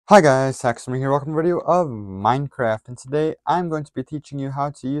Hi guys, Saxon here. Welcome to a video of Minecraft, and today I'm going to be teaching you how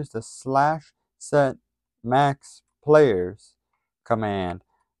to use the /setMaxPlayers command.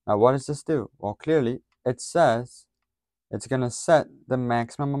 Now what does this do? Well, clearly it says it's going to set the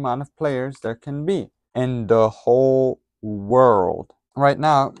maximum amount of players there can be in the whole world. Right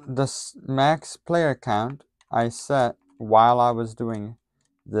now, the max player count I set while I was doing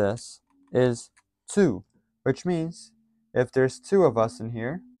this is 2, which means if there's 2 of us in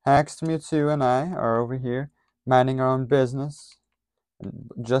here, Mewtwo and I are over here minding our own business,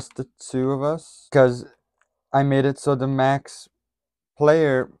 just the 2 of us, because I made it so the max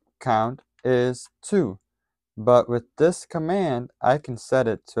player count is 2. But with this command, I can set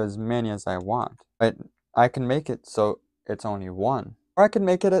it to as many as I want. But I can make it so it's only 1. Or I can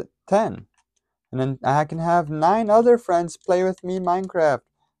make it at 10. And then I can have 9 other friends play with me in Minecraft.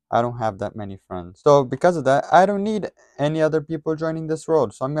 I don't have that many friends. So because of that, I don't need any other people joining this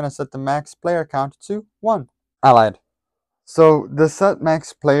world. So I'm going to set the max player count to 1. I lied. So the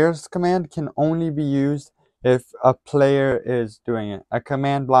setMaxPlayers command can only be used if a player is doing it. A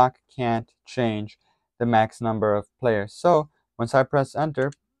command block can't change the max number of players. So once I press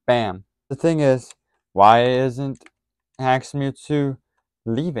enter, bam. The thing is, why isn't Mewtwo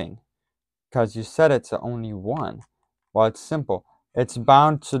leaving? Because you set it to only 1. Well, it's simple. It's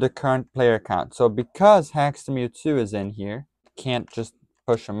bound to the current player count. So because Mewtwo is in here, can't just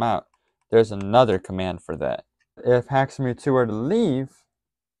push him out. There's another command for that. If Mewtwo were to leave,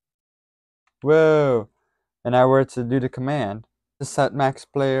 whoa, and I were to do the command, the max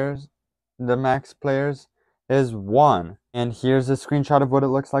players is 1. And here's a screenshot of what it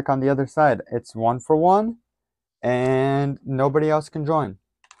looks like on the other side. It's 1 for 1, and nobody else can join.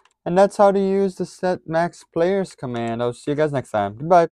 And that's how to use the setMaxPlayers command. I'll see you guys next time. Goodbye.